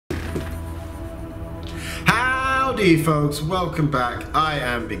Howdy folks, welcome back. I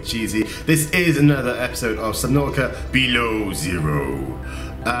am Big CheeZ. This is another episode of Subnautica Below Zero.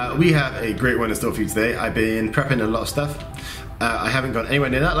 We have a great one in store for you today. I've been prepping a lot of stuff. I haven't gone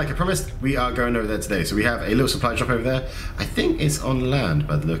anywhere near that like I promised. We are going over there today. So we have a little supply drop over there. I think it's on land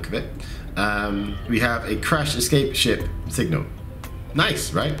by the look of it. We have a crash escape ship signal.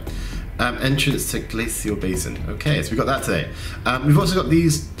 Nice, right? Entrance to Glacial Basin. Okay, so we got that today. We've also got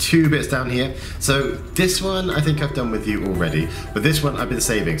these two bits down here. So this one I think I've done with you already, but this one I've been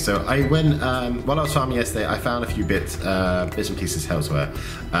saving. So I went, while I was farming yesterday, I found a few bits and pieces elsewhere.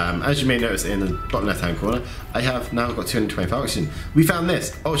 As you may notice in the bottom left hand corner, I have now got 225 oxygen. We found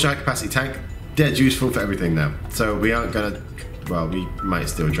this ultra high capacity tank, dead useful for everything now. So we aren't gonna, well, we might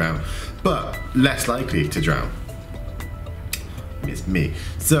still drown, but less likely to drown. It's me.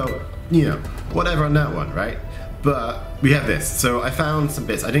 So, you know, whatever on that one, right? But we have this. So I found some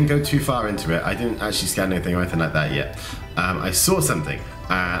bits. I didn't go too far into it. I didn't actually scan anything or anything like that yet. I saw something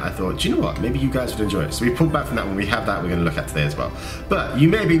and I thought, do you know what? Maybe you guys would enjoy it. So we pulled back from that one. We have that we're going to look at today as well. But you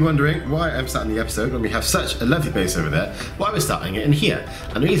may be wondering why I'm starting the episode when we have such a lovely base over there, why we're starting it in here.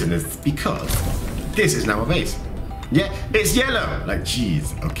 And the reason is because this is now our base. Yeah, it's yellow, like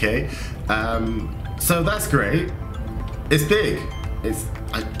cheese, okay? So that's great. It's big.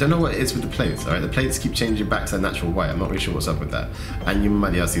 I don't know what it is with the plates, alright? The plates keep changing back to their natural white. I'm not really sure what's up with that. And you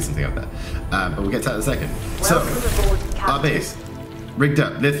might be able to see something up there. But we'll get to that in a second. So, our base. Rigged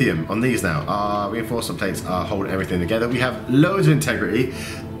up, lithium on these now. Our reinforcement plates are holding everything together. We have loads of integrity,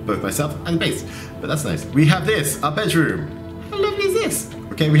 both myself and the base. But that's nice. We have this, our bedroom. How lovely is this?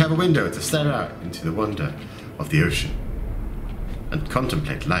 Okay, we have a window to stare out into the wonder of the ocean and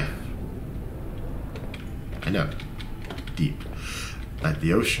contemplate life. I know, deep. Like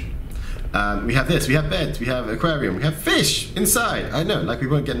the ocean. We have this, we have beds, we have aquarium, we have fish inside. I know, like we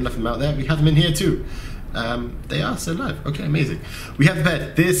weren't getting enough of them out there, we have them in here too. They are still alive. Okay, amazing. We have the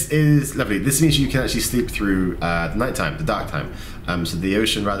bed. This is lovely. This means you can actually sleep through the night time, the dark time. So the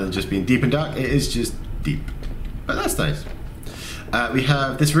ocean, rather than just being deep and dark, it is just deep. But that's nice. We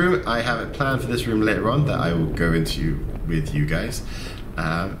have this room. I have a plan for this room later on that I will go into with you guys.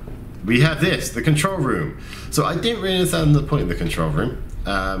 We have this, the control room. So I didn't really understand the point of the control room.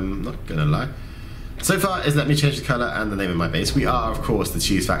 Not gonna lie. So far, it's let me change the color and the name of my base. We are, of course, the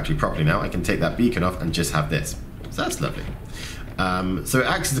CheeZ factory properly now. I can take that beacon off and just have this. So that's lovely. So it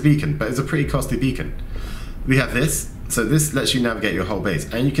acts as a beacon, but it's a pretty costly beacon. We have this. So this lets you navigate your whole base.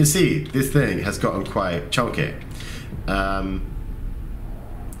 And you can see this thing has gotten quite chunky.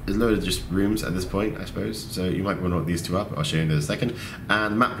 There's a load of just rooms at this point, I suppose. So you might want to look these two up. I'll show you in a second.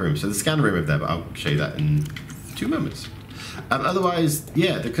 And map room. So the scan room over there, but I'll show you that in 2 moments. Otherwise,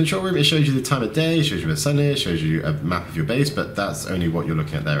 yeah, the control room, it shows you the time of day, shows you where the sun is, shows you a map of your base, but that's only what you're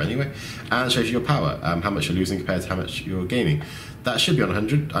looking at there anyway. And it shows you your power, how much you're losing compared to how much you're gaining. That should be on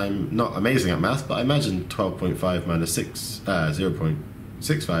 100. I'm not amazing at math, but I imagine 12.5 minus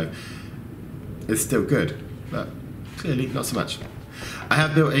 0.65 is still good, but clearly not so much. I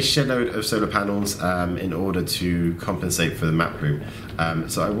have built a shed load of solar panels in order to compensate for the map room.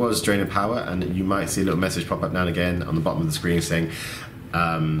 So I was draining power, and you might see a little message pop up now and again on the bottom of the screen saying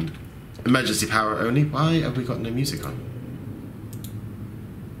emergency power only. Why have we got no music on?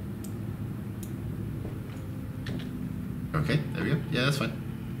 Okay, there we go. Yeah, that's fine.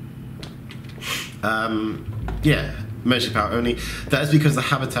 Yeah. Emergency power only. That is because the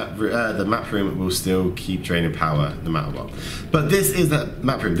habitat, the map room will still keep draining power no matter what. But this is that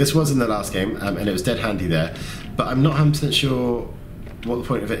map room. This was in the last game, and it was dead handy there. But I'm not 100% sure what the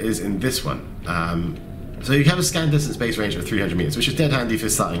point of it is in this one. So you have a scan distance base range of 300 meters, which is dead handy for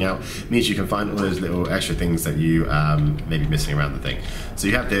starting out. It means you can find all those little extra things that you may be missing around the thing. So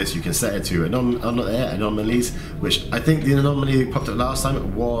you have this. You can set it to anomalies, which I think the anomaly popped up last time. It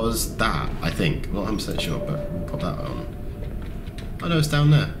was that, I think. I'm not 100% sure, but we'll pop that on. Oh no, it's down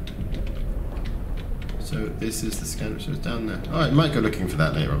there. So this is the scan, so it's down there. Oh, I might go looking for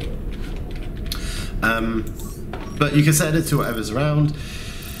that later on. But you can set it to whatever's around.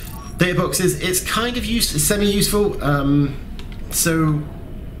 Data boxes, it's kind of semi-useful. So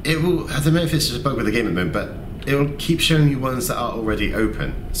it will, at the moment it's just a bug with the game at the moment, but it will keep showing you ones that are already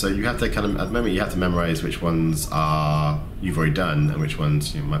open. So you have to kind of, at the moment you have to memorize which ones are you've already done and which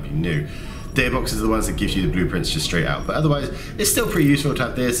ones might be new. Data boxes are the ones that gives you the blueprints just straight out. But otherwise, it's still pretty useful to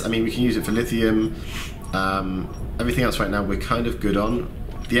have this. I mean, we can use it for lithium. Everything else right now we're kind of good on.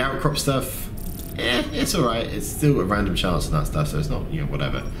 The outcrop stuff, it's alright. It's still a random chance on that stuff, so it's not,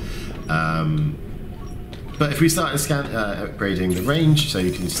 whatever. But if we start upgrading the range, so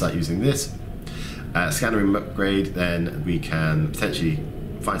you can start using this, scanner room upgrade, then we can potentially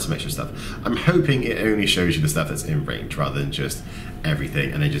find some extra stuff. I'm hoping it only shows you the stuff that's in range rather than just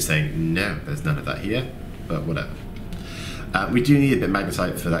everything and then just saying, no, there's none of that here, but whatever. We do need a bit of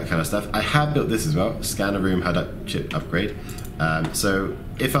magnetite for that kind of stuff. I have built this as well, scanner room HOWDY chip upgrade. So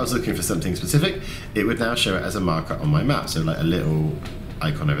if I was looking for something specific, it would now show it as a marker on my map. So like a little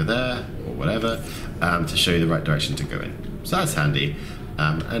icon over there or whatever to show you the right direction to go in. So that's handy.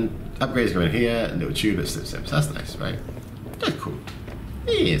 And upgrades go in here, a little tube that slips in. So that's nice, right? That's cool.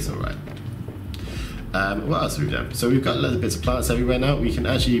 Yeah, it's alright. What else have we done? So we've got little bits of plants everywhere now. We can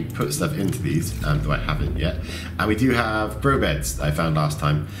actually put stuff into these, though I haven't yet. And we do have grow beds that I found last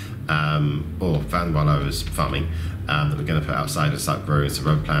time, or found while I was farming, that we're going to put outside and start growing some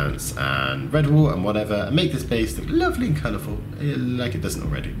rubber plants and redwood and whatever, and make this base look lovely and colourful, like it doesn't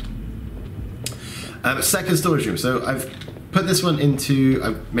already. Second storage room. So I've put this one into,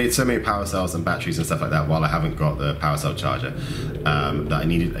 I've made so many power cells and batteries and stuff like that while I haven't got the power cell charger, that I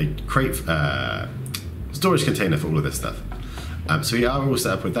needed a crate, storage container for all of this stuff. So we are all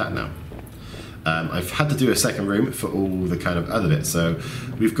set up with that now. I've had to do a second room for all the kind of other bits. So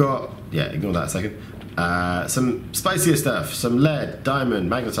we've got, yeah, ignore that a second. Some spicier stuff, some lead,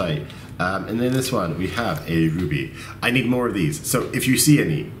 diamond, magnetite, and then this one we have a ruby. I need more of these. So if you see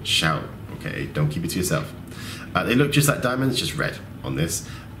any, shout. Okay, don't keep it to yourself. They look just like diamonds, just red on this.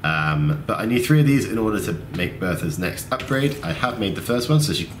 But I need 3 of these in order to make Bertha's next upgrade. I have made the first one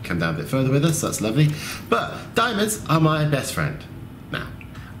so she can come down a bit further with us, so that's lovely. But diamonds are my best friend now.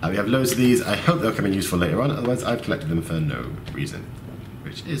 We have loads of these. I hope they'll come in useful later on, otherwise I've collected them for no reason,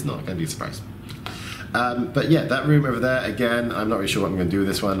 which is not going to be a surprise. But yeah, that room over there, again, I'm not really sure what I'm going to do with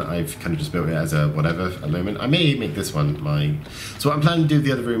this one. I've kind of just built it as a whatever at the moment. I may make this one mine. So what I'm planning to do with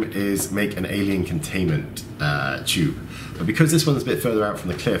the other room is make an alien containment tube. But because this one's a bit further out from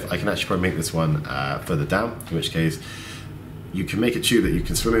the cliff, I can actually probably make this one further down, in which case you can make a tube that you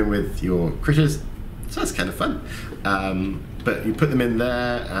can swim in with your critters. So that's kind of fun. But you put them in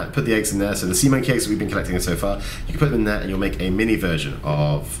there, put the eggs in there. So the sea monkey eggs that we've been collecting so far, you can put them in there and you'll make a mini version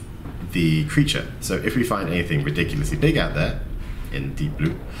of the creature. So if we find anything ridiculously big out there in deep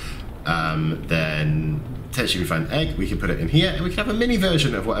blue, then potentially we find an egg, we can put it in here and we can have a mini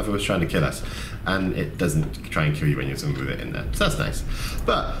version of whatever was trying to kill us, and it doesn't try and kill you when you're swimming with it in there, so that's nice.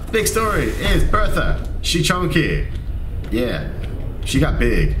 But the big story is Bertha. She chunky, yeah, she got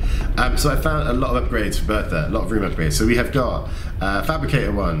big. So I found a lot of upgrades for Bertha, a lot of room upgrades. So we have got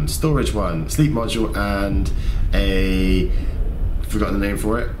fabricator 1, storage 1, sleep module, and a, forgotten the name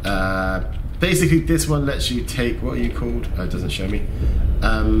for it. Basically this one lets you take, what are you called? Oh, it doesn't show me.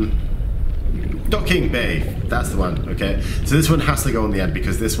 Docking bay, that's the one, okay? So this one has to go on the end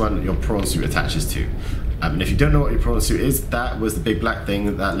because this one your prawn suit attaches to. And if you don't know what your prawn suit is, that was the big black thing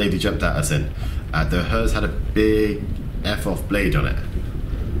that that lady jumped at us in. Hers had a big F-off blade on it,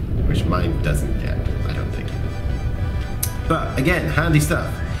 which mine doesn't get, I don't think. But again, handy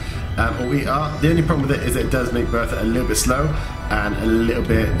stuff. The only problem with it is that it does make Bertha a little bit slow and a little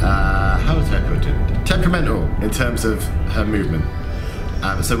bit, how would I put it? Temperamental in terms of her movement.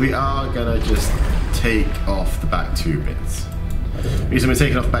 So we are gonna just take off the back 2 bits. The reason we're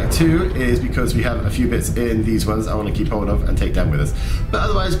taking off the back 2 is because we have a few bits in these ones I want to keep hold of and take down with us. But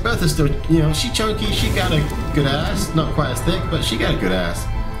otherwise, Bertha's still, you know, she's chunky, she got a good ass. Not quite as thick, but she got a good ass.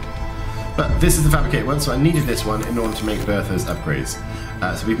 But this is the fabricated one, so I needed this one in order to make Bertha's upgrades.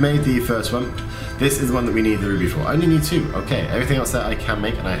 So we've made the first one. This is the one that we need the ruby for. I only need 2. Okay, everything else that I can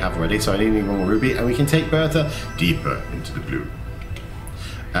make and I have already, so I only need 1 more ruby, and we can take Bertha deeper into the blue.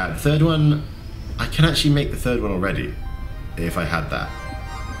 The third one, I can actually make the third one already if I had that,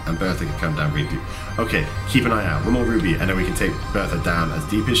 and Bertha could come down really deep. Okay, keep an eye out. 1 more ruby, and then we can take Bertha down as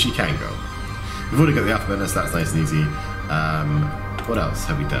deep as she can go. We've already got the alpha bonus, that's nice and easy. What else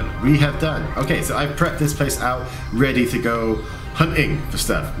have we done? We have done, okay, so I've prepped this place out, ready to go hunting for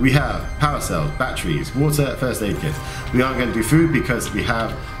stuff. We have power cells, batteries, water, first aid kits. We aren't going to do food because we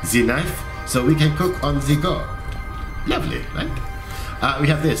have the knife, so we can cook on the go. Lovely, right? We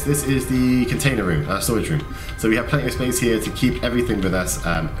have this is the container room, storage room. So we have plenty of space here to keep everything with us,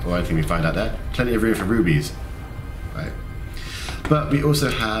 or anything we find out there. Plenty of room for rubies, right? But we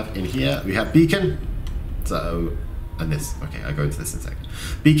also have in here, we have beacon, so, and this, okay, I'll go into this in a second.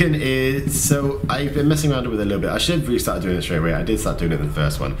 Beacon is, so I've been messing around with it a little bit. I should have really started doing it straight away. I did start doing it in the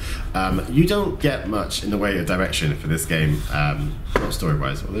first one. You don't get much in the way of direction for this game, not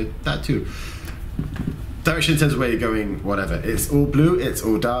story-wise, although that too. direction in terms of where you're going, whatever. It's all blue, it's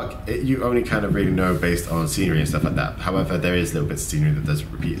all dark. You only kind of really know based on scenery and stuff like that. However, there is little bits of scenery that does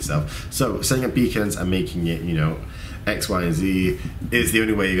repeat itself. So setting up beacons and making it, you know, X, Y, and Z is the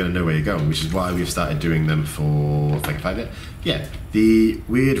only way you're going to know where you're going, which is why we've started doing them for, if I can find it, yeah, the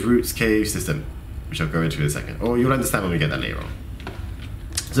Weird Roots Cave system, which I'll go into in a second. Or you'll understand when we get that later on.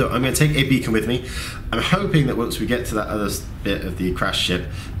 So I'm going to take a beacon with me. I'm hoping that once we get to that other bit of the crash ship,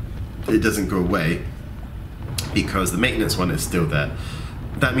 it doesn't go away, because the maintenance one is still there.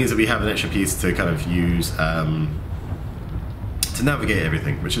 That means that we have an extra piece to kind of use to navigate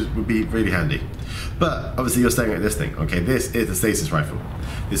everything, which would be really handy. But obviously you're staring at this thing, okay? This is the stasis rifle.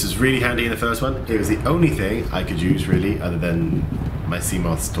 This was really handy in the first one. It was the only thing I could use really, other than my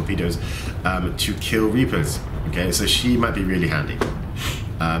Seamoth's torpedoes, to kill Reapers, okay? So she might be really handy.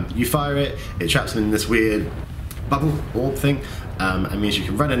 You fire it, it traps them in this weird bubble orb thing, and means you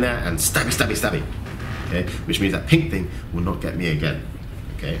can run in there and stabby, stabby, stabby. Okay, which means that pink thing will not get me again.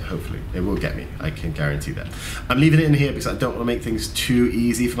 Okay, hopefully it will get me. I can guarantee that. I'm leaving it in here because I don't want to make things too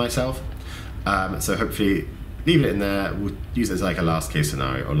easy for myself. So hopefully, leave it in there. We'll use it as like a last case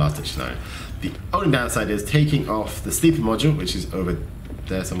scenario or last ditch scenario. The only downside is taking off the sleeper module, which is over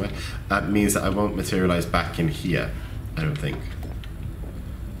there somewhere. Means that I won't materialize back in here. I don't think.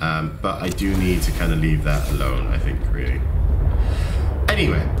 But I do need to kind of leave that alone, I think, really.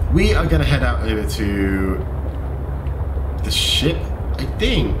 Anyway, we are going to head out over to the ship. I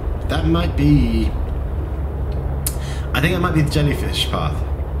think that might be the jellyfish path.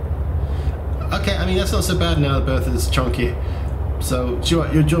 Okay, I mean, that's not so bad now that Bertha's chunky. So, do you know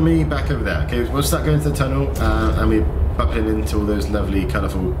what, you'll join me back over there. Okay, we'll start going to the tunnel, and we're bumping into all those lovely,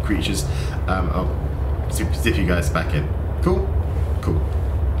 colourful creatures. I'll zip you guys back in. Cool? Cool.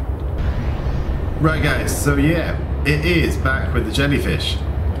 Right, guys, so yeah, it is back with the jellyfish.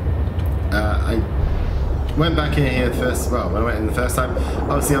 I went back in here first, well, when I went in the first time,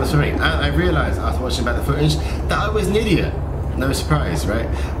 obviously I was swimming, and I realised after watching back the footage that I was an idiot. No surprise, right?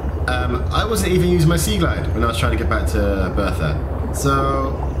 I wasn't even using my sea glide when I was trying to get back to Bertha.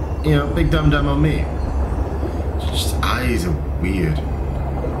 So, you know, big dum-dum on me. Just eyes are weird.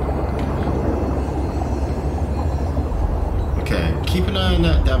 Okay, keep an eye on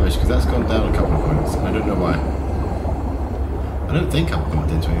that damage, because that's gone down a couple of points. I don't know why. I don't think I've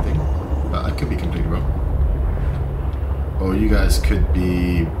bumped into anything, but I could be completely wrong. Or you guys could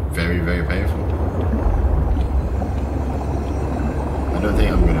be very, very painful. I don't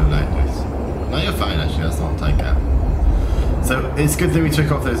think I'm going to like this. No, you're fine actually, that's not a tight gap. So it's good that we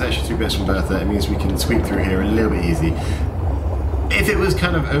took off those extra 2 bits from Bertha. It means we can squeak through here a little bit easy. If it was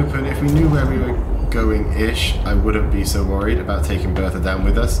kind of open, if we knew where we were going-ish, I wouldn't be so worried about taking Bertha down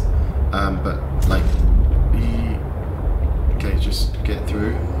with us. But like, okay, just get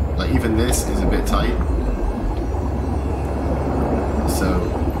through. Like even this is a bit tight. So,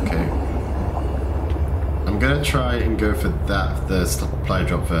 okay. I'm gonna try and go for that, the supply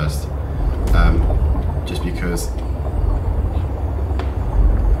drop first. Just because.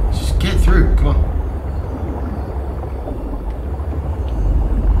 Just get through, come on.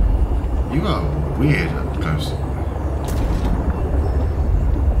 You are weird up close.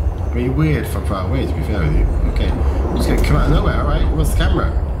 I mean, weird from far away, to be fair with you. Okay, I'm just gonna come out of nowhere, alright? What's the camera?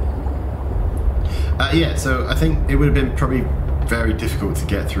 Yeah, so I think it would have been probably very difficult to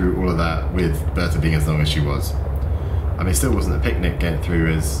get through all of that with Bertha being as long as she was. I mean, it still wasn't a picnic getting through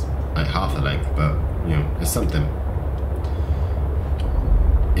as like half the length, but you know, it's something.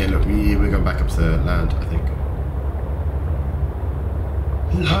 Yeah, look, we're going back up to land, I think.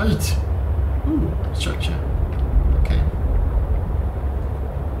 Light! Ooh, structure. Okay.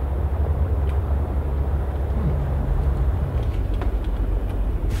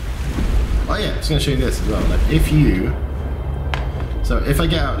 Oh yeah, I was going to show you this as well. Like, if you... So, if I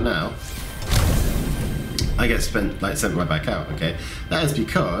get out now, I get sent right back out, okay? That is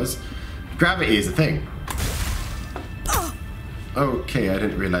because gravity is a thing. Okay, I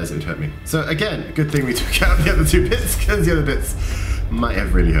didn't realise it would hurt me. So again, a good thing we took out the other 2 bits, because the other bits might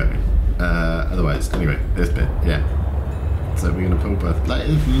have really hurt me. Otherwise, anyway, this bit, yeah. So we're going to pull Bertha. Like,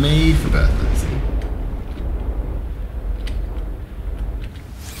 it's made for Bertha, see?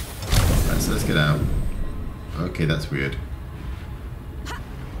 Right, so let's get out. Okay, that's weird.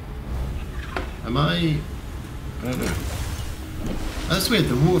 Am I don't know. That's weird,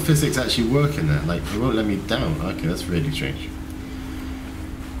 the water physics actually work in there. Like, it won't let me down. Okay, that's really strange.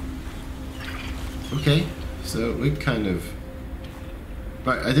 Okay, so we're kind of...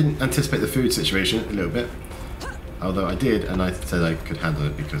 Right, I didn't anticipate the food situation a little bit. Although I did, and I said I could handle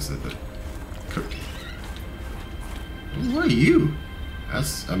it because of the cookie. What are you?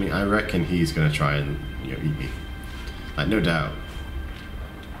 I mean, I reckon he's going to try and you know, eat me. Like, no doubt.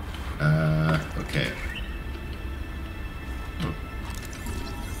 Okay. Oh.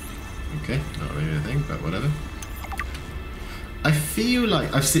 Okay, not really a thing, but whatever. I feel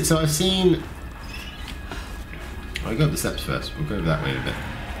like I've seen. I'll go up the steps first. We'll go that way in a bit.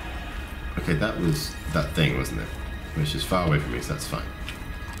 Okay, that was that thing, wasn't it? Which is far away from me, so that's fine.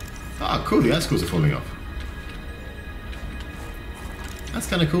 Ah, cool. The icicles are falling off. That's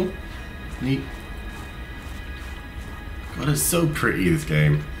kind of cool. Neat. God, it's so pretty, this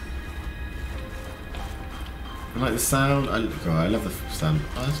game. I like the sound. I love the sound.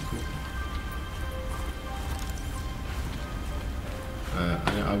 Oh, that's cool.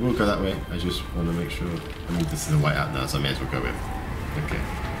 I will go that way. I just want to make sure. I mean, this is a whiteout now, so I may as well go in. Okay.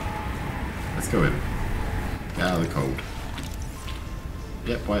 Let's go in. Get out of the cold.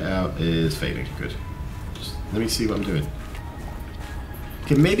 Yep, whiteout is fading. Good. Just let me see what I'm doing.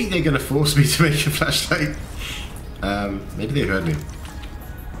 Okay, maybe they're going to force me to make a flashlight. Maybe they heard me.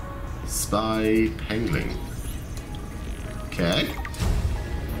 Spy Pengling. Okay.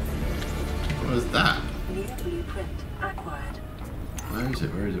 What was that? New blueprint acquired. Where is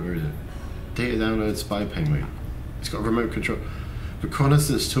it? Where is it? Where is it? Data download Spy Pengling. It's got a remote control.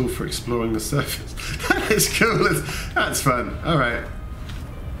 Reconnaissance tool for exploring the surface. That is cool. That's fun. Alright.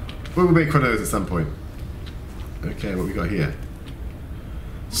 We'll make one of those at some point. Okay, what we got here?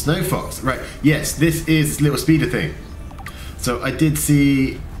 Snow Fox. Right. Yes, this is this little speeder thing. So I did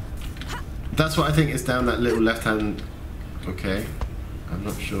see. That's what I think is down that little left hand. Okay. I'm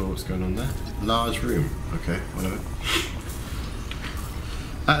not sure what's going on there. Large room. Okay, whatever.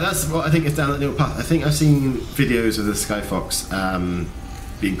 That's what I think is down that little path. I think I've seen videos of the Skyfox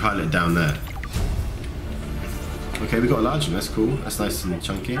being piloted down there. Okay, we got a large one. That's cool. That's nice and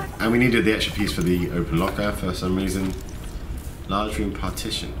chunky. And we needed the extra piece for the open locker for some reason. Large room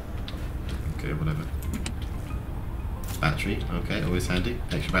partition. Okay, whatever. Battery. Okay, always handy.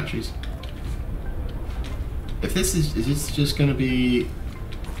 Extra batteries. If this is this just going to be?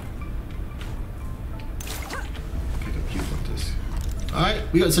 Alright,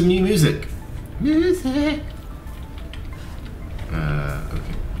 we got some new music. Music! Okay,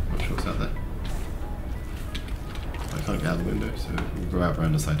 not sure what's out there. I can't get out the window, so we'll go out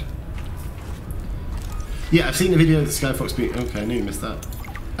around the side. Yeah, I've seen the video of the Skyfox being. Okay, I knew you missed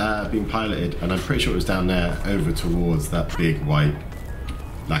that. Being piloted, and I'm pretty sure it was down there over towards that big white,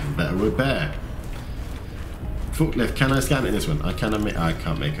 lack of a better word, bear. Forklift, can I scan it in this one? I can't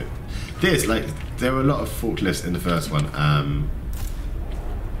make it. This, like, there were a lot of forklifts in the first one.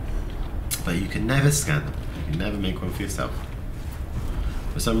 But you can never scan them. You can never make one for yourself.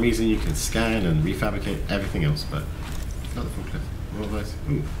 For some reason you can scan and refabricate everything else, but not the forklift. What was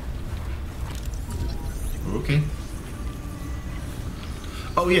I? Ooh. Okay.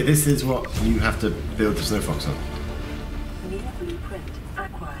 Oh yeah, this is what you have to build the Snow Fox on. New blueprint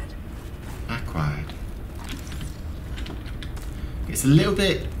acquired. Acquired. It's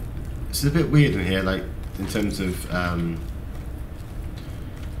a bit weird in here, like in terms of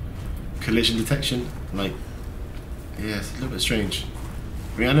collision detection. Like, yeah, it's a little bit strange.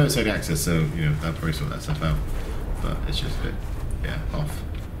 I mean, I know it's early access, so you know they'll probably sort that stuff out. But it's just a bit, yeah, off.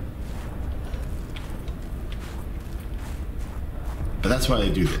 But that's why they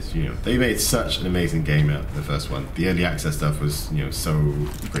do this, you know. They made such an amazing game out of the first one. The early access stuff was, you know, so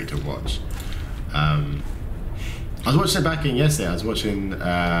great to watch. I was watching it back in yesterday. I was watching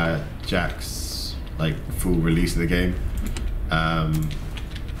Jack's like full release of the game, and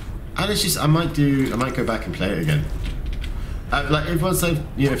it's just I might go back and play it again. Like if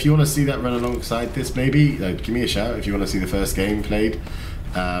you want to see that run alongside this, maybe like give me a shout if you want to see the first game played.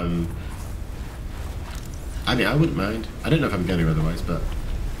 I mean, I wouldn't mind. I don't know if I'm going to otherwise, but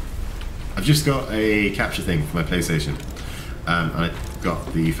I've just got a capture thing for my PlayStation, and I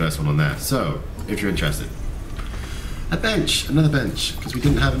got the first one on there. So if you're interested, another bench, because we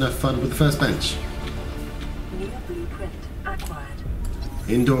didn't have enough fun with the first bench. New blueprint acquired.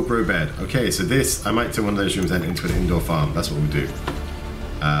 Indoor grow bed. Okay, so this, I might turn one of those rooms then into an indoor farm. That's what we'll do.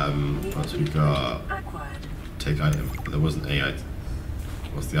 What else we got? Acquired. Take item. But there wasn't a item.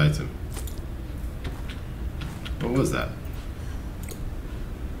 What's the item? What was that?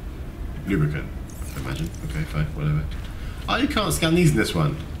 Lubricant, I imagine. Okay, fine, whatever. Oh, you can't scan these in this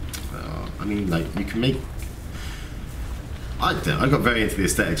one. Oh, I mean, like, you can make... I got very into the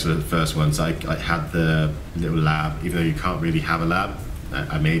aesthetics of the first one, so I had the little lab, even though you can't really have a lab.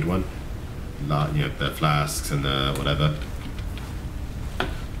 I made one. You know, the flasks and the whatever.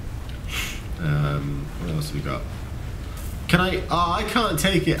 What else have we got? Can I? Oh, I can't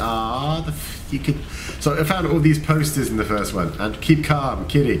take it. You could. So I found all these posters in the first one, and keep calm,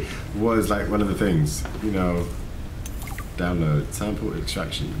 kitty, was like one of the things. You know, download sample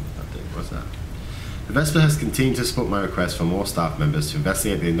extraction update. What's that? The Vesper has continued to support my request for more staff members to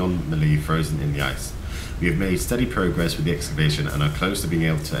investigate the anomaly frozen in the ice. We have made steady progress with the excavation and are close to being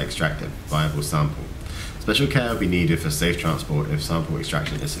able to extract a viable sample. Special care will be needed for safe transport if sample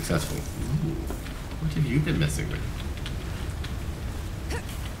extraction is successful. Ooh, what have you been messing with?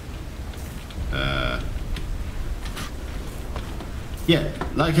 Yeah,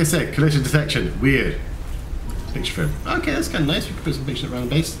 like I said, collision detection, weird. Picture frame. Okay, that's kind of nice. We can put some pictures around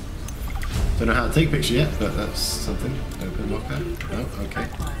the base. Don't know how to take a picture yet, but that's something. Open locker. Oh, okay.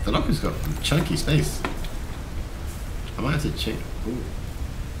 The locker's got chunky space. I might have to check. Ooh.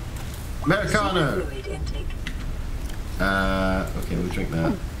 Americano! Okay, we'll drink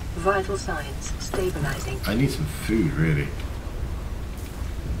that. Vital signs stabilizing. I need some food, really.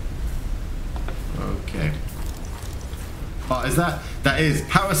 Okay. Oh, is that? That is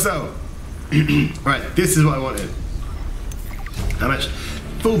power cell! Right, this is what I wanted. How much?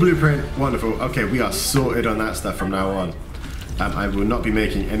 Full blueprint, wonderful. Okay, we are sorted on that stuff from now on. I will not be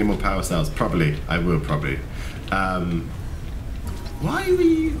making any more power cells. Probably. I will probably. Why were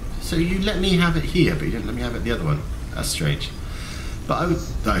you... So you let me have it here, but you didn't let me have it the other one. That's strange. But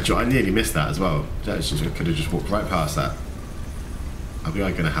I nearly missed that as well. I could have just walked right past that. Are we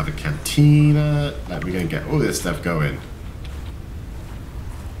going to have a cantina? Like, we're going to get all this stuff going.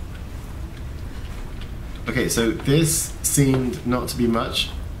 Okay, so this seemed not to be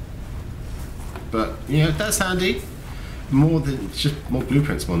much. But, you know, that's handy. More than just more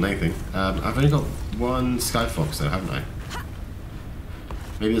blueprints more than anything. I've only got one Skyfox though, haven't I?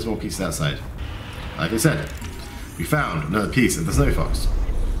 Maybe there's more pieces outside. Like I said, we found another piece of the Snow Fox.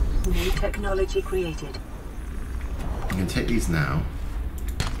 New technology created. I'm going to take these now.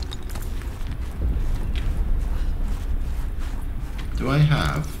 Do I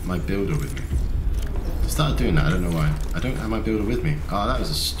have my builder with me? I started doing that, I don't know why. I don't have my builder with me. Oh, that was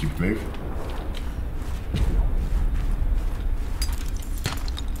a stupid move.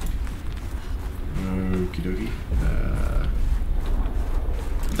 Okie dokie.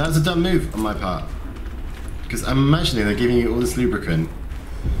 That was a dumb move on my part. Because I'm imagining they're giving you all this lubricant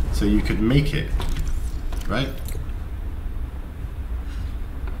so you could make it. Right?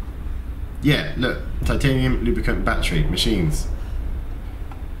 Yeah, look. Titanium lubricant battery machines.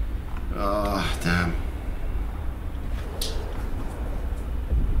 Oh, damn.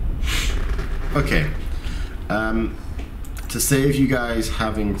 Okay. To save you guys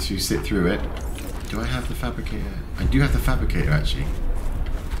having to sit through it, do I have the fabricator? I do have the fabricator actually.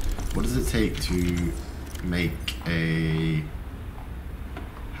 What does it take to make a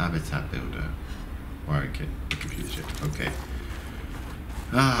habitat builder? Wiring kit, computer chip. Okay.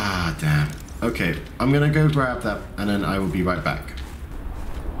 Ah, damn. Okay, I'm gonna go grab that and then I will be right back.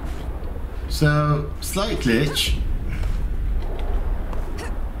 So, slight glitch.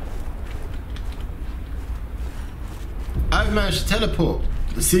 I've managed to teleport.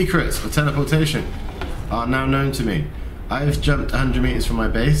 The secrets of teleportation are now known to me. I've jumped 100 meters from my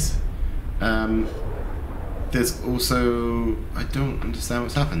base. There's also... I don't understand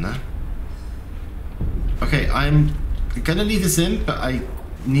what's happened there. Okay, I'm gonna leave this in, but I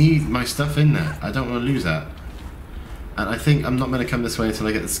need my stuff in there. I don't want to lose that. And I think I'm not gonna come this way until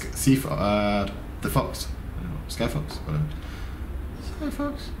I get the fox. Sky Fox, whatever. Sky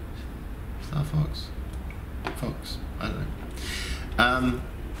Fox? Star Fox? Fox? I don't know.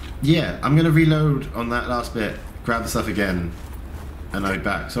 Yeah, I'm gonna reload on that last bit, grab the stuff again, and I'll be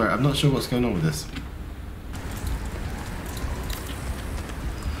back. Sorry, I'm not sure what's going on with this.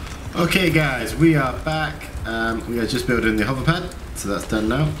 Okay guys, we are back. We are just building the hover pad, so that's done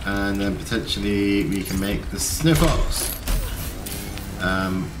now, and then potentially we can make the Snow Fox.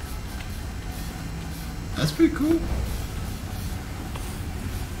 That's pretty cool.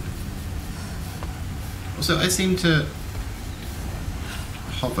 Also, I seem to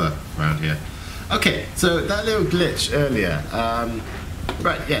hover around here. Okay, so that little glitch earlier.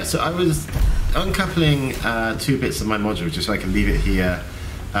 Right, yeah, so I was uncoupling 2 bits of my module just so I can leave it here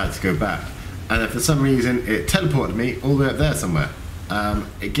to go back. And for some reason, it teleported me all the way up there somewhere.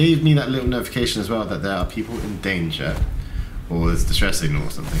 It gave me that little notification as well that there are people in danger, or there's a distress signal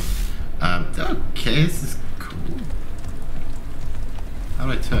or something. Okay, this is cool. How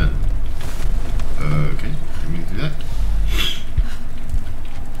do I turn? Okay, let me do that.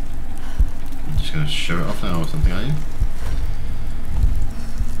 I'm just gonna show it off now or something, are you?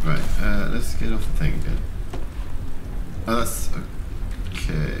 Right, let's get off the thing again. Oh, that's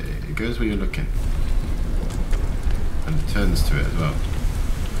okay. It goes where you're looking. and it turns to it as well.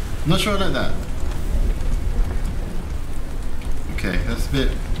 I'm not sure I like that. Okay, that's a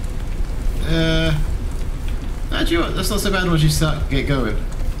bit... actually, what? That's not so bad once you get going.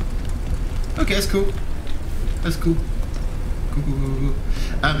 Okay, that's cool. That's cool. Cool.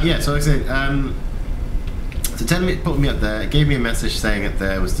 Yeah, so like I said, so put me up there, it gave me a message saying that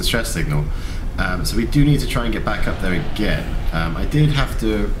there was distress signal. So we do need to try and get back up there again. I did have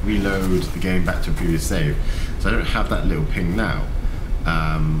to reload the game back to a previous save, so I don't have that little ping now.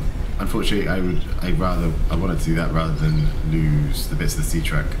 Unfortunately, I wanted to do that rather than lose the bits of the sea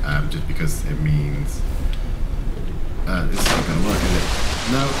truck, just because it means it's not going to work, is it?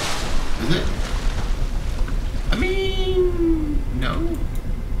 No, is it? I mean, no,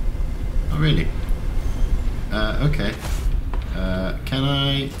 not really. Okay. Can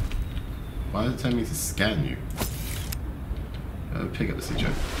I? Why is it telling me to scan you? Pick up the sea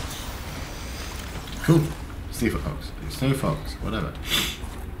truck. Cool. Snow fox, whatever.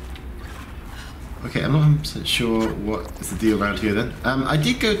 Okay, I'm not 100% sure what is the deal around here then. I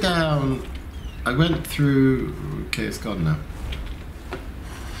did go down. I went through. Okay, it's gone now.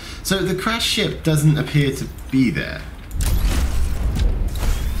 So the crashed ship doesn't appear to be there.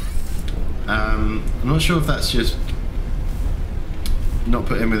 I'm not sure if that's just not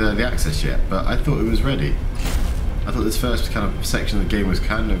put in with early access yet, but I thought it was ready. I thought this first kind of section of the game was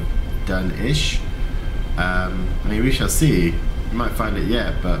kind of done-ish. I mean, we shall see. We might find it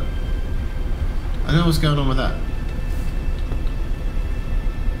yet, but I don't know what's going on with that.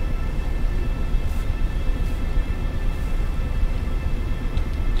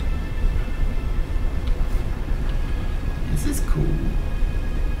 This is cool.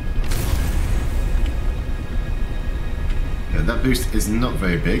 Yeah, that boost is not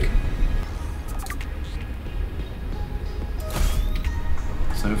very big.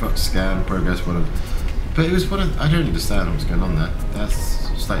 Snowfox scan, progress, one of... But it was one of... I don't understand what's going on there. That's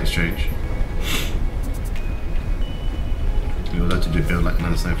slightly strange. You're allowed to build like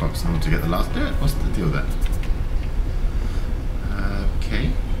another Snowfox in order to get the last bit? What's the deal there?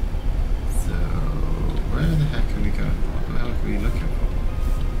 Okay. So... where the heck can we go? What the hell are we looking for?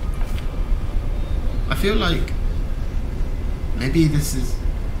 I feel like... maybe this is...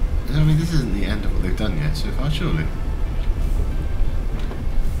 I mean, this isn't the end of what they've done yet, so far, surely.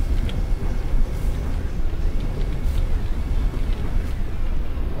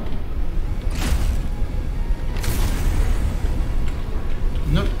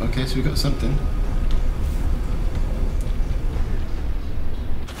 Nope, okay, so we got something.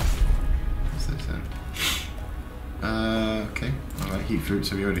 What's this then? Okay, alright, heat fruit,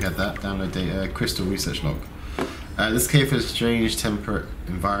 so we already had that. Download data, crystal research log. This cave has a strange temperate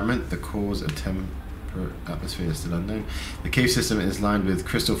environment. The cause of temperate atmosphere is still unknown. The cave system is lined with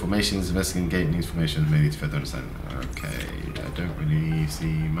crystal formations. Investigating gate these formations may lead to further understanding. Okay, I don't really see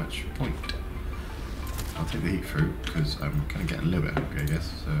much point. I'll take the heat fruit because I'm kind of getting a little bit hungry, I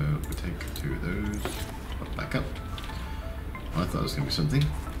guess. So we'll take 2 of those. Pop back up. Well, I thought it was going to be something.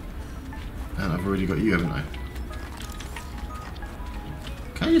 And I've already got you, haven't I?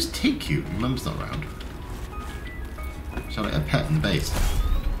 Can I just take you? Your mum's not around. Shall I get a pet in the base?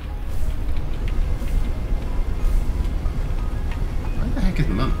 Where the heck is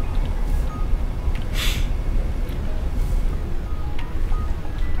my mum?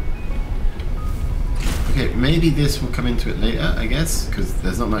 Okay, maybe this will come into it later, I guess, because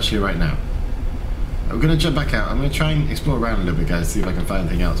there's not much here right now. I'm going to jump back out. I'm going to try and explore around a little bit, guys, see if I can find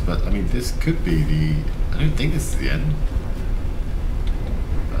anything else. But, I mean, this could be the... I don't think this is the end.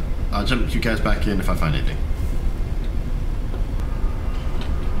 But I'll jump you guys back in if I find anything.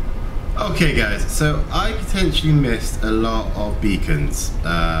 Okay guys, so I potentially missed a lot of beacons.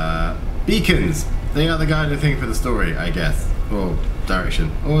 Beacons! They are the guiding thing for the story, I guess. Or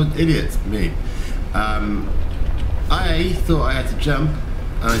direction. Or idiots, me. I thought I had to jump,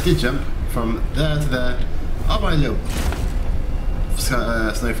 and I did jump from there to there on my little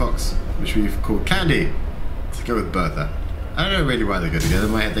snow fox, which we've called Candy, to go with Bertha. I don't know really why they go together,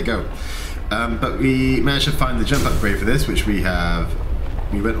 in my head they go. But we managed to find the jump upgrade for this, which we have.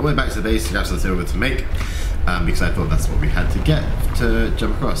 We went all the way back to the base to grab some silver to make, because I thought that's what we had to get to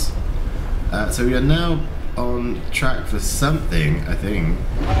jump across. So we are now on track for something, I think.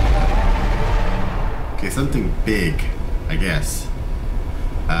 Okay, something big, I guess.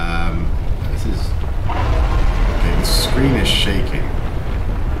 This is... okay, the screen is shaking.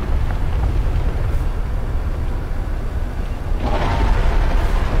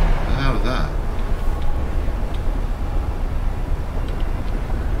 What the hell was that?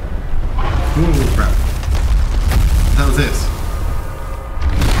 Oh crap. What was this?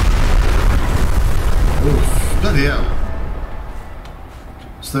 Oh, bloody hell.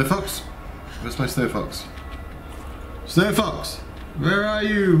 Snow Fox? Where's my Snow Fox? Snow Fox! Where are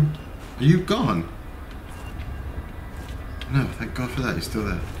you? Are you gone? No, thank God for that, you're still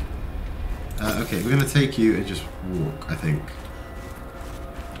there. Okay, we're gonna take you and just walk, I think.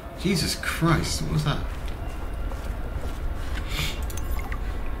 Jesus Christ, what was that?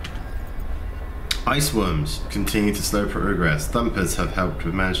 Ice worms continue to slow progress. Thumpers have helped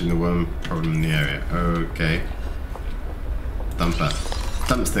with managing the worm problem in the area. Okay. Thumper.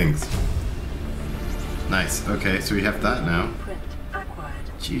 Thumps things. Nice. Okay, so we have that now.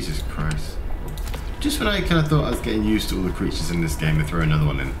 Jesus Christ. Just when I kind of thought I was getting used to all the creatures in this game, they throw another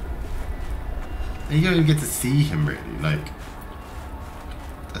one in. And you don't even get to see him really, like...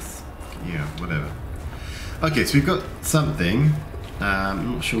 That's... yeah, whatever. Okay, so we've got something.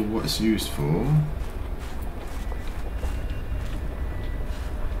 I'm not sure what it's used for.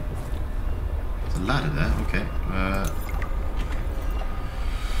 There's a ladder there, okay.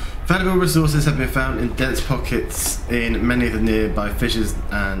 Valuable resources have been found in dense pockets in many of the nearby fissures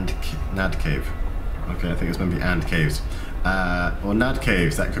and Nad Cave. Okay, I think it's maybe and caves. Or Nad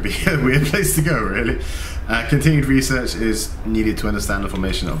Caves, that could be a weird place to go, really. Continued research is needed to understand the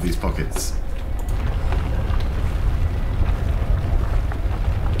formation of these pockets.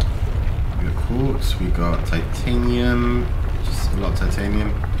 We got quartz, we got titanium, just a lot of titanium.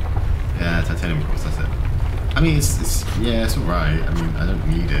 Yeah, titanium quartz, that's it. I mean, it's yeah, it's alright. I mean, I don't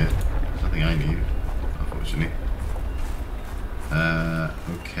need it. There's nothing I need, unfortunately.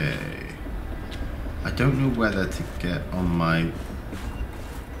 Okay. I don't know whether to get on my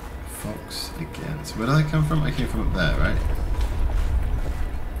fox again. So where did I come from? I came from up there, right?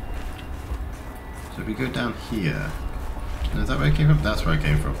 So if we go down here... No, is that where I came from? That's where I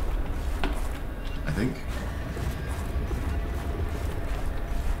came from. I think.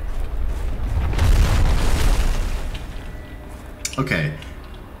 Okay.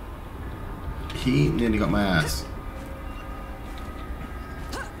 He nearly got my ass.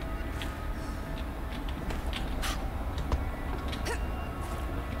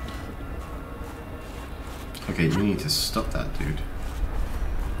 Okay, you need to stop that, dude.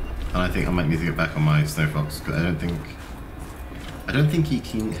 And I think I might need to get back on my Snow Fox, because I don't think he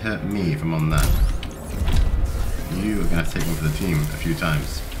can hurt me if I'm on that. You are gonna have to take one for the team a few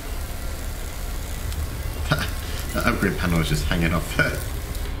times. That upgrade panel is just hanging off there.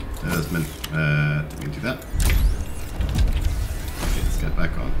 That's meant didn't mean to do that. Okay, let's get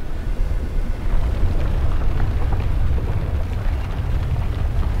back on.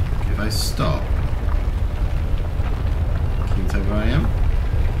 Okay, if I stop, can you tell where I am?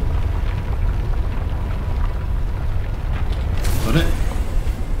 Got it?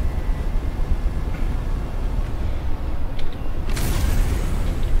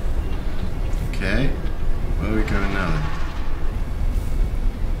 Okay. Where are we going now then?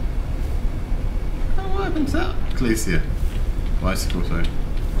 Oh, what happened to that? Glacier. Bicycle, sorry.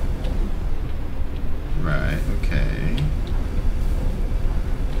 Right, okay.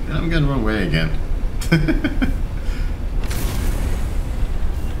 I'm going the wrong way again.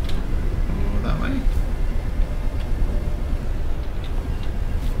 Oh, that way?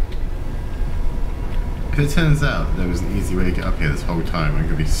 If it turns out there was an easy way to get up here this whole time, I'm going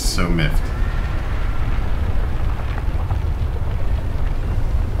to be so miffed.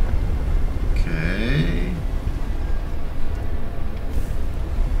 Okay.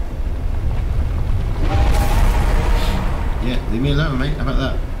 Yeah, leave me alone, mate. How about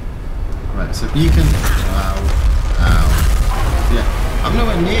that? Right, so beacon. Ow. Ow. Yeah, I'm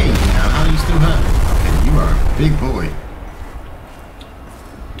nowhere near you now. How are you still hurt? Okay, you are a big boy.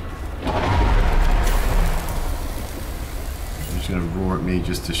 You're just gonna roar at me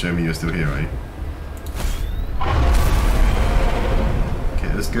just to show me you're still here, are you?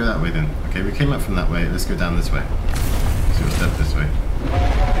 Okay, let's go that way then. Okay, we came up from that way. Let's go down this way. So we'll step this way.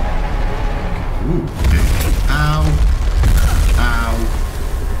 Ooh, okay. Ow. Ow.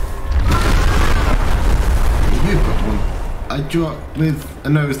 You've got one. I drop with a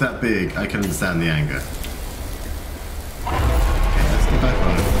nose that big, I can understand the anger. Okay, let's get back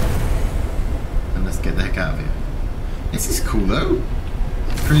on it. And let's get the heck out of here. This is cool though.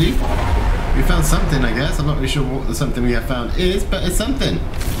 It's pretty. We found something, I guess. I'm not really sure what the something we have found is, but it's something.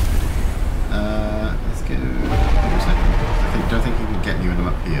 Let's go. Wait a second. Don't think you can get me when I'm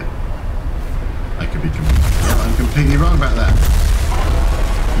up here. I could be I'm completely wrong about that.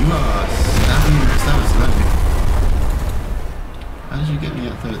 You are stabbing us, aren't you? How did you get me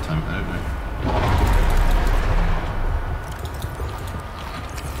that third time? I don't know.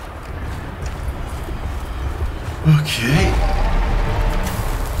 Okay.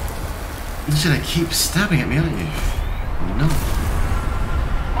 You're just gonna keep stabbing at me, aren't you? No.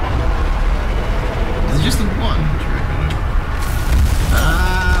 it just the one? Do you reckon?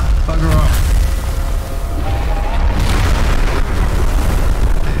 Ah, bugger off.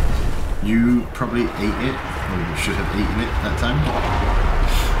 Okay. You probably ate it, or you should have eaten it that time.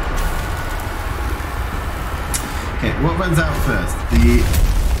 Okay, what runs out first?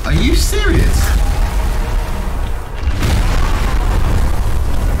 Are you serious?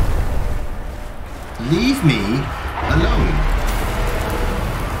 Leave me alone.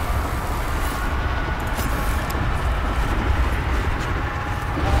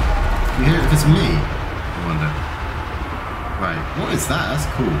 You hear it if it's me? I wonder. Right, what is that? That's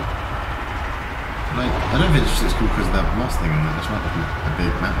cool. Like, I don't think it's just cool because of that moss thing on it. That's not a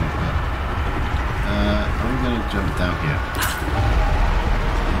big mountain, but I'm gonna jump down here.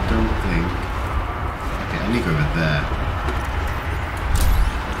 I don't think. Okay, I need to go over there.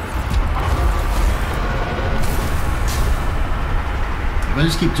 If I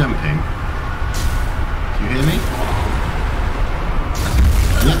just keep jumping, do you hear me?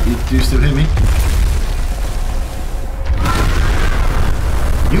 Yep, you do still hear me.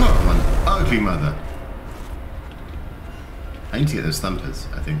 You are one ugly mother. I need to get those thumpers,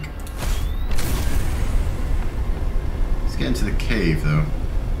 I think. Let's get into the cave though.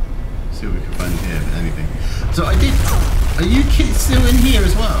 See what we can find here, if anything. So I did. Are you kids still in here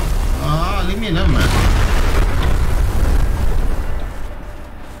as well? Ah, leave me alone, man.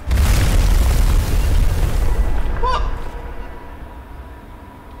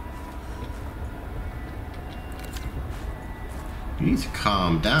 You need to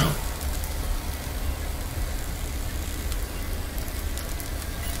calm down.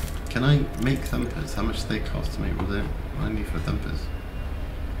 Can I make thumpers? How much do they cost to make? What do I need for thumpers?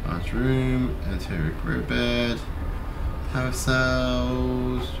 Large room, interior grow bed, power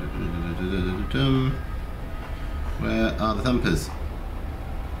cells. Where are the thumpers?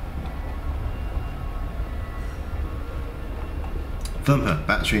 Thumper,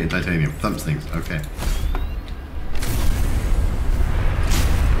 battery and titanium. Thumps things, okay.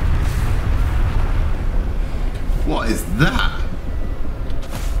 What is that?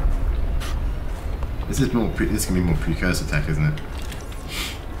 This is more. This can be more precursor tech, isn't it?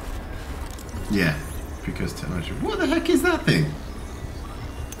 Yeah, precursor technology. What the heck is that thing?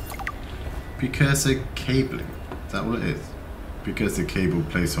 Precursor cabling. Is that what it is? Precursor cable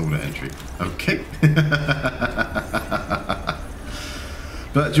placeholder entry. Okay.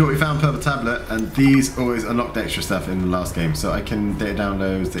 But we found purple tablet, and these always unlocked extra stuff in the last game, so I can data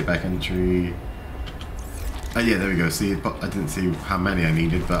downloads, data back entry. Oh yeah, there we go. See, I didn't see how many I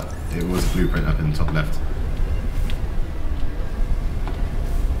needed, but it was a blueprint up in the top left.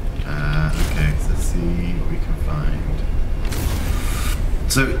 Okay, so let's see what we can find.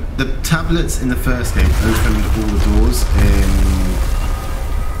 So the tablets in the first game opened all the doors in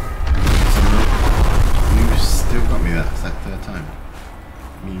Subnautica. You still got me that third time.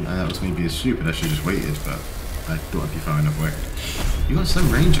 I mean, that was me being stupid. I should have just waited, but I thought I'd be far enough away. You got some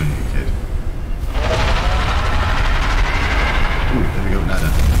range on you, kid. Ooh, there we go,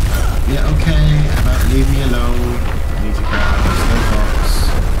 ladder. Yeah, okay, how about leave me alone? I need to grab a snow box.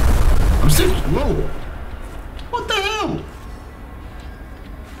 I'm still. Whoa! What the hell?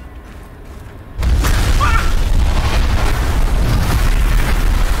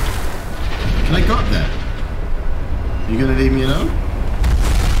 Can I go up there? Are you gonna leave me alone?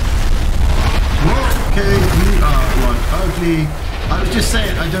 Whoa, okay, you are one ugly. I was just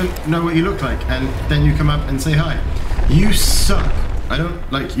saying, I don't know what you look like, and then you come up and say hi. You suck. I don't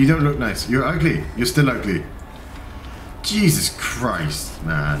like. You don't look nice. You're ugly. You're still ugly. Jesus Christ,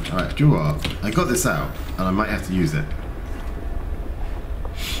 man. Alright, do you know what? I got this out, and I might have to use it.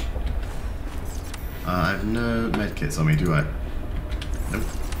 I have no medkits on me, do I? Nope.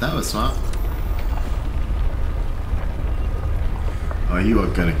 That was smart. Oh, you are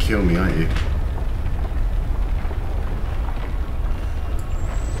gonna kill me, aren't you?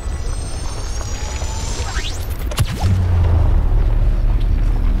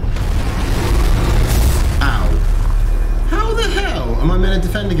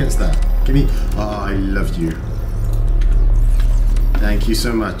 Defend against that. Give me. Oh, I love you. Thank you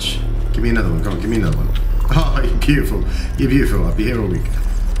so much. Give me another one. Come on, give me another one. Oh, you're beautiful. You're beautiful. I'll be here all week.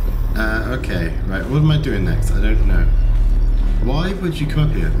 Okay, right. What am I doing next? I don't know. Why would you come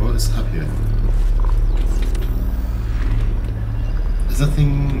up here? What's up here? There's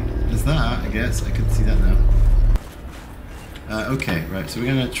nothing. There's that, I guess. I can see that now. Okay, right. So we're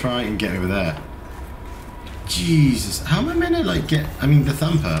gonna try and get over there. Jesus, how am I meant to like get? I mean, the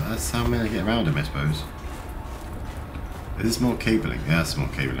thumper. That's how I'm meant to get around him, I suppose. Is this more cabling? Yeah, that's more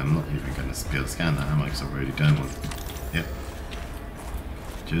cabling. I'm not even going to be able to scan that, am I? Because I've already done one. Yep.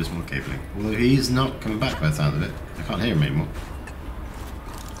 Just more cabling. Although he's not coming back by the sound of it. I can't hear him anymore.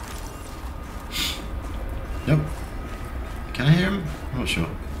 Nope. Can I hear him? I'm not sure.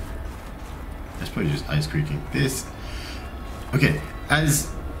 That's probably just ice creaking. This... Okay,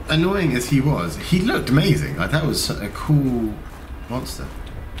 as annoying as he was, he looked amazing. Like, that was a cool monster.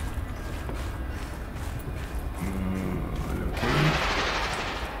 Okay.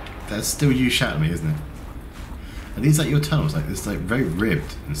 That's still you shouting me, isn't it? Are these like your tunnels? Like, it's like very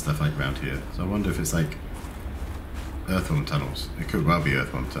ribbed and stuff like around here. So I wonder if it's like earthworm tunnels. It could well be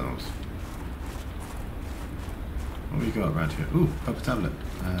earthworm tunnels. What have we got around here? Ooh, purple tablet.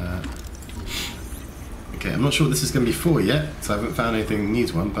 Okay, I'm not sure what this is going to be for yet, so I haven't found anything that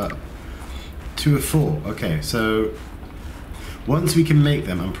needs one, but 2 of 4. Okay, so once we can make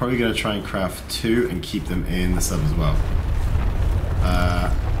them, I'm probably going to try and craft 2 and keep them in the sub as well.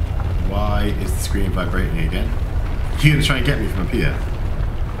 Why is the screen vibrating again? You're going to try and get me from up here?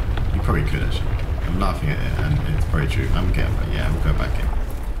 You probably could, actually. I'm laughing at it, and it's probably true. I'm getting, but yeah, we'll go back in.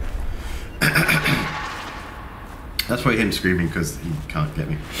 That's probably him screaming because he can't get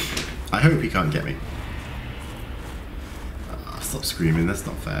me. I hope he can't get me. Oh, stop screaming, that's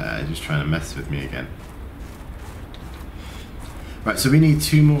not fair. You're just trying to mess with me again. Right, so we need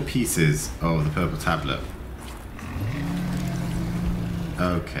 2 more pieces of the purple tablet.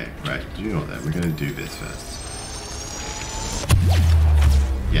 Okay, right, do you know what then? We're going to do this first.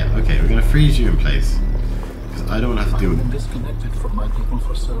 Yeah, okay, we're going to freeze you in place. Because I don't want to have to do it. I've been disconnected from my people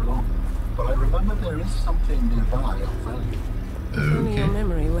for so long. But I remember there is something nearby of value. If only your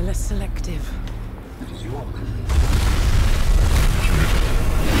memory were less selective. It is your memory.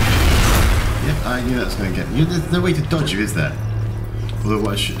 Yep, I knew that was going to get me. There's no way to dodge you, is there? Although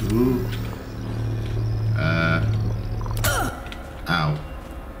what I should... Ooh. Ow.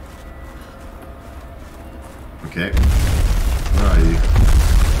 Okay. Where are you?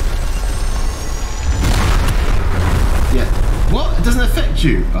 Yeah. What? It doesn't affect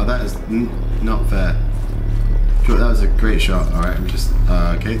you? Oh, that is not fair. Sure, that was a great shot. Alright, I'm just...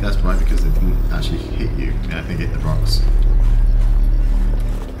 okay, that's right, because it didn't actually hit you. Yeah, I think it hit the rocks.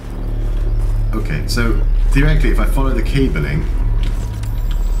 Okay, so theoretically, if I follow the cabling,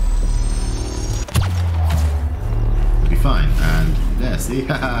 it'll be fine. And there, see?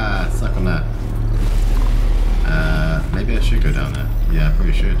 Haha, suck on that. Maybe I should go down there. Yeah, I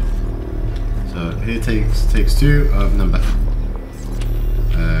probably should. So here takes 2 of number.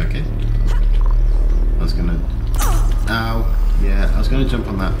 Okay. I was gonna. Ow. Yeah, I was gonna jump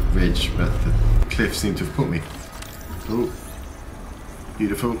on that ridge, but the cliff seemed to have caught me. Oh.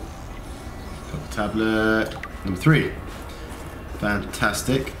 Beautiful. Got the tablet. Number 3.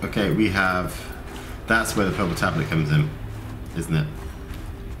 Fantastic. Okay, we have. That's where the purple tablet comes in, isn't it?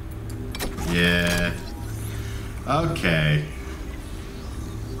 Yeah. Okay.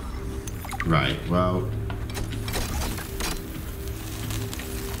 Right, well,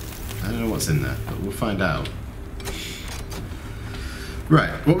 I don't know what's in there, but we'll find out. Right,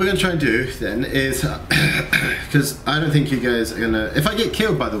 what we're going to try and do then is, because I don't think you guys are going to, if I get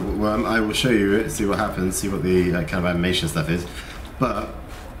killed by the worm, I will show you it, see what happens, see what the kind of animation stuff is, but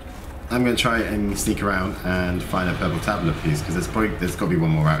I'm going to try and sneak around and find a purple tablet piece, because there's got to be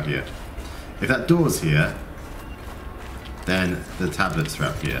one more out here. If that door's here, then the tablets are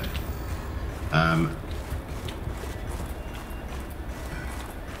out here.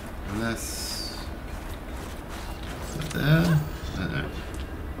 Unless... Is that there? I don't know.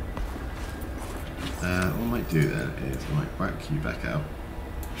 What I might do then is I might whack you back out.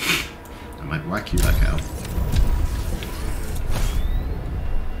 I might whack you back out.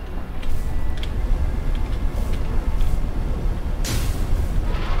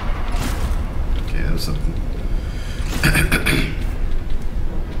 Okay, that was something.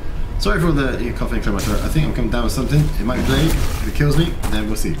 Sorry for all the coughing and clear my throat. I think I'm coming down with something. It might be plague. If it kills me, then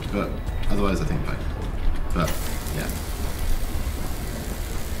we'll see. But otherwise, I think fine. But yeah.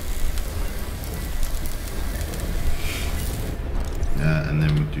 And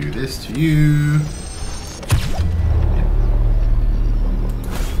then we'll do this to you.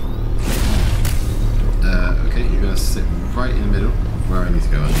 Yeah. Okay, you're gonna sit right in the middle where I need to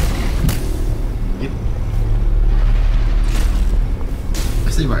go. Yep. I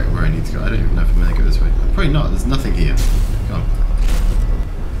say right where I need to go. I don't even know if I'm going to go this way. Probably not. There's nothing here. Come on.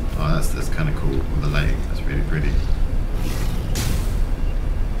 Oh, that's kind of cool with the lighting. That's really pretty.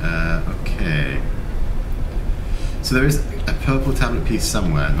 Okay. So there is a purple tablet piece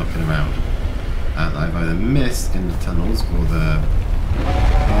somewhere knocking around that I've either missed in the tunnels or the...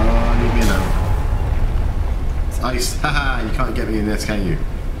 Oh, leave me alone. It's ice. Haha, you can't get me in this, can you?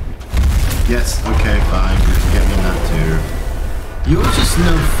 Yes, okay, fine. You can get me in that too. You're just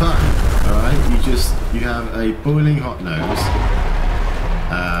no fun, alright? You have a boiling hot nose.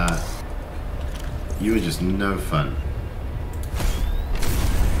 You are just no fun.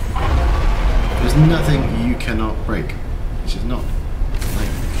 There's nothing you cannot break. It's just not. Like,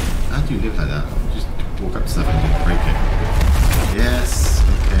 how do you live like that? Just walk up to stuff and just break it. Yes,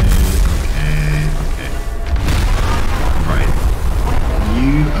 okay. Right.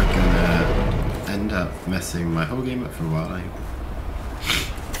 You are gonna end up messing my whole game up for a while, I think.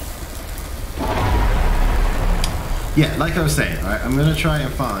 Yeah, like I was saying, right, I'm going to try and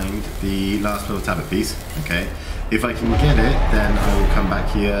find the last little tablet piece, okay? If I can get it, then I will come back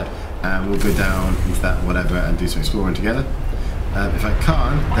here and we'll go down into that whatever and do some exploring together. If I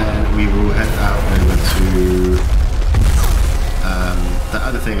can't, then we will head out over to the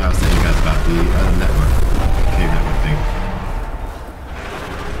other thing I was telling you guys about, the other network, cave network thing.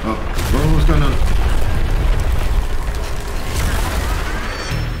 Oh, what's going on?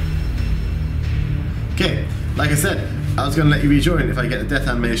 Okay. Like I said, I was going to let you rejoin if I get the death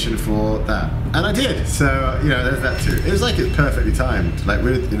animation for that. And I did, so, you know, there's that too. It was like it's perfectly timed, like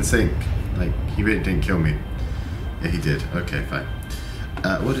we're in sync. Like, he really didn't kill me. Yeah, he did. Okay, fine.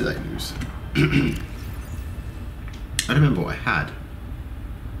 What did I lose? I don't remember what I had.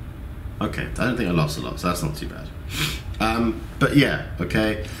 Okay, I don't think I lost a lot, so that's not too bad. But yeah,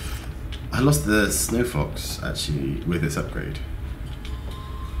 okay. I lost the Snow Fox, actually, with this upgrade.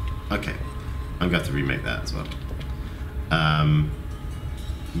 Okay. I'm going to have to remake that as well.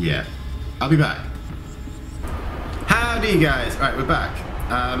 Yeah. I'll be back. Howdy, guys. Alright, we're back.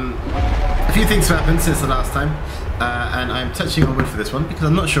 A few things have happened since the last time. And I'm touching on wood for this one because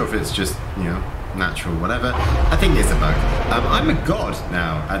I'm not sure if it's just, you know, natural, whatever. I think it's a bug. I'm a god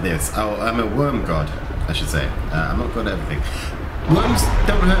now at this. Oh, I'm a worm god, I should say. I'm not god at everything. Worms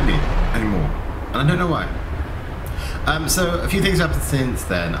don't hurt me anymore. And I don't know why. So a few things happened since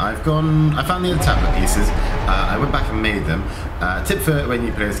then. I found the other tablet pieces. I went back and made them. Tip for when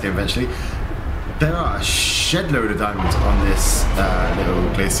you play this game eventually. There are a shed load of diamonds on this little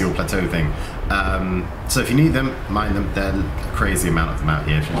glacial plateau thing. So if you need them, mine them. There's a crazy amount of them out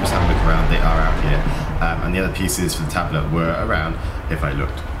here. If you just have a look around, they are out here. And the other pieces for the tablet were around if I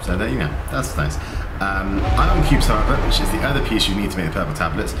looked. So there you go. That's nice. Iron cubes, however, which is the other piece you need to make the purple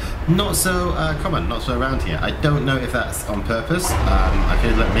tablets, not so common, not so around here. I don't know if that's on purpose. I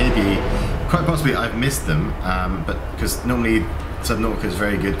feel like maybe, quite possibly, I've missed them, but because normally Subnautica is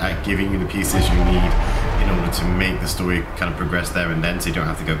very good at giving you the pieces you need in order to make the story kind of progress there and then, so you don't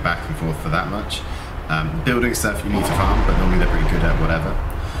have to go back and forth for that much. Building stuff you need to farm, but normally they're pretty good at whatever.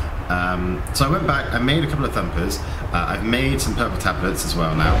 So I went back, I made a couple of thumpers. I've made some purple tablets as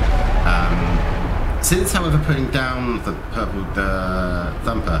well now. Since, however, putting down the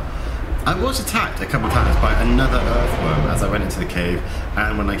thumper, I was attacked a couple of times by another earthworm as I went into the cave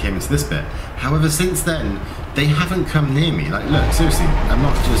and when I came into this bit. However, since then, they haven't come near me. Like, look, seriously,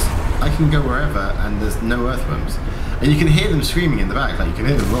 I can go wherever and there's no earthworms. And you can hear them screaming in the back, like you can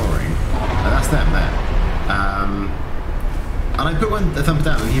hear them roaring. And that's them there. And I put the thumper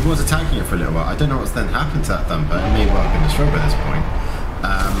down and he was attacking it for a little while. I don't know what's then happened to that thumper. It may well have been destroyed by this point.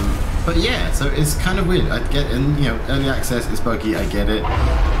 But yeah, so it's kind of weird. I get, and you know, early access is buggy. I get it.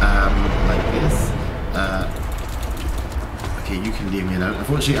 Like this. Okay, you can leave me alone.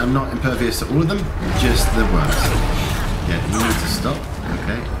 Unfortunately, I'm not impervious to all of them. Just the worms. Yeah, you need to stop.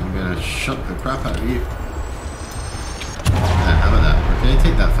 Okay, I'm gonna shock the crap out of you. How about that? Okay,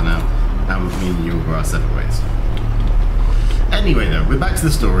 take that for now. And me and you will go our separate ways. Anyway, though, we're back to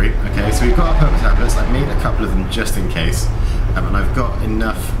the story. Okay, so we've got our purple tablets. I've made a couple of them just in case. And I've got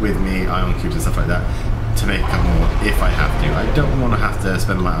enough with me, iron cubes and stuff like that, to make a couple more if I have to. I don't want to have to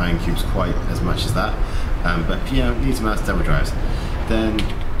spend my iron cubes quite as much as that. But, you know, need some nice double drives. Then,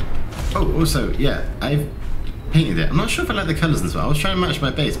 oh, also, yeah, I've painted it. I'm not sure if I like the colours as well. I was trying to match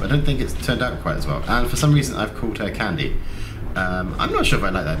my base, but I don't think it's turned out quite as well. And for some reason, I've called her Candy. I'm not sure if I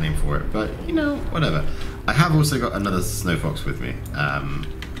like that name for it, but, you know, whatever. I have also got another Snow Fox with me,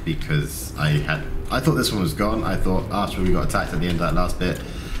 because I thought this one was gone. I thought after we got attacked at the end of that last bit,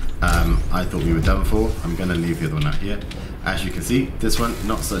 I thought we were done for. I'm going to leave the other one out here. As you can see, this one,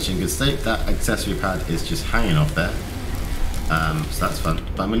 not such in good state. That accessory pad is just hanging off there. So that's fun.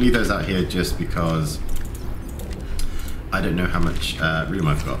 But I'm going to leave those out here just because I don't know how much room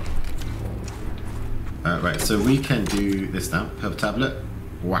I've got. Right, so we can do this now. Purple tablet,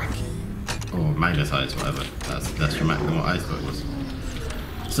 whack. Or magnetize, whatever. That's less dramatic than what I thought it was.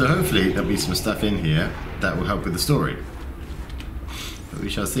 So hopefully there'll be some stuff in here that will help with the story. But we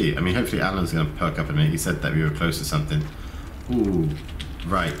shall see. I mean, hopefully Alan's going to perk up in a minute. He said that we were close to something. Ooh,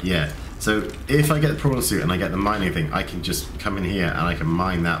 right, yeah. So if I get the prawn suit and I get the mining thing, I can just come in here and I can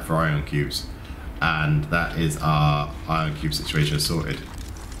mine that for iron cubes. And that is our iron cube situation sorted.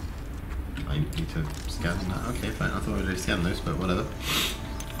 I need to scan that. Okay, fine. I thought I would scan those, but whatever.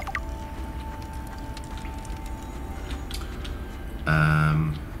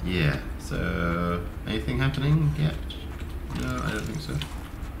 Yeah. So anything happening yet? No, I don't think so.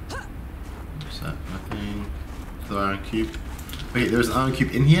 What's that? Nothing. The iron cube. Okay, there's an iron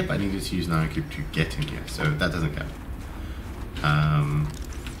cube in here, but I needed to use an iron cube to get in here, so that doesn't count.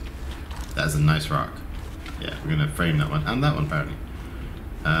 That is a nice rock. Yeah, we're gonna frame that one and that one apparently.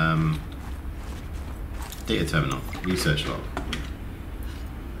 Data terminal, research log.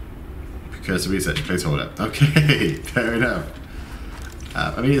 Precursor research placeholder. Okay, fair enough.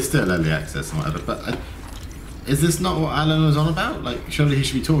 I mean, it's still early access and whatever, but is this not what Alan was on about? Like, surely he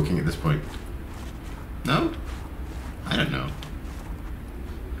should be talking at this point. No? I don't know.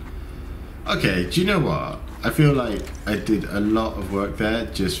 Okay, do you know what? I feel like I did a lot of work there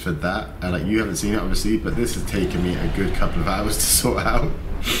just for that. And like, you haven't seen it obviously, but this has taken me a good couple of hours to sort out.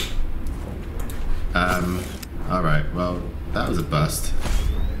 Alright, well, that was a bust.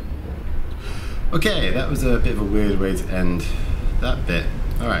 Okay, that was a bit of a weird way to end that bit.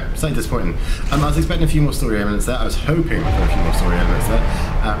 Alright, slightly disappointing. I was expecting a few more story elements there. I was hoping for a few more story elements there,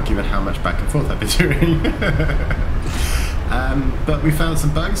 given how much back and forth I've been doing. But we found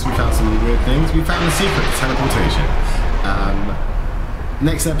some bugs, we found some weird things, we found a secret to teleportation.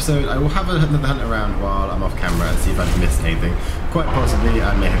 Next episode, I will have another hunt around while I'm off camera and see if I've missed anything. Quite possibly,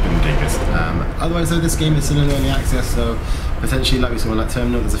 I may have been ridiculous. Otherwise, though, this game is still in early access, so potentially, like we saw on that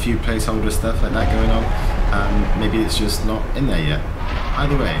terminal, there's a few placeholder stuff like that going on. Maybe it's just not in there yet.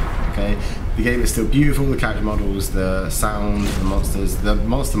 Either way, okay, the game is still beautiful, the character models, the sound, the monsters, the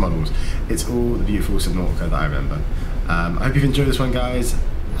monster models. It's all the beautiful Subnautica that I remember. I hope you've enjoyed this one, guys.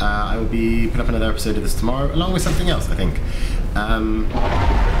 I will be putting up another episode of this tomorrow, along with something else, I think.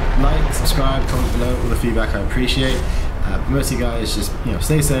 Like, subscribe, comment below, all the feedback I appreciate. Mostly, guys, just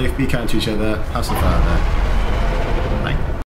stay safe, be kind to each other, have some fun out there.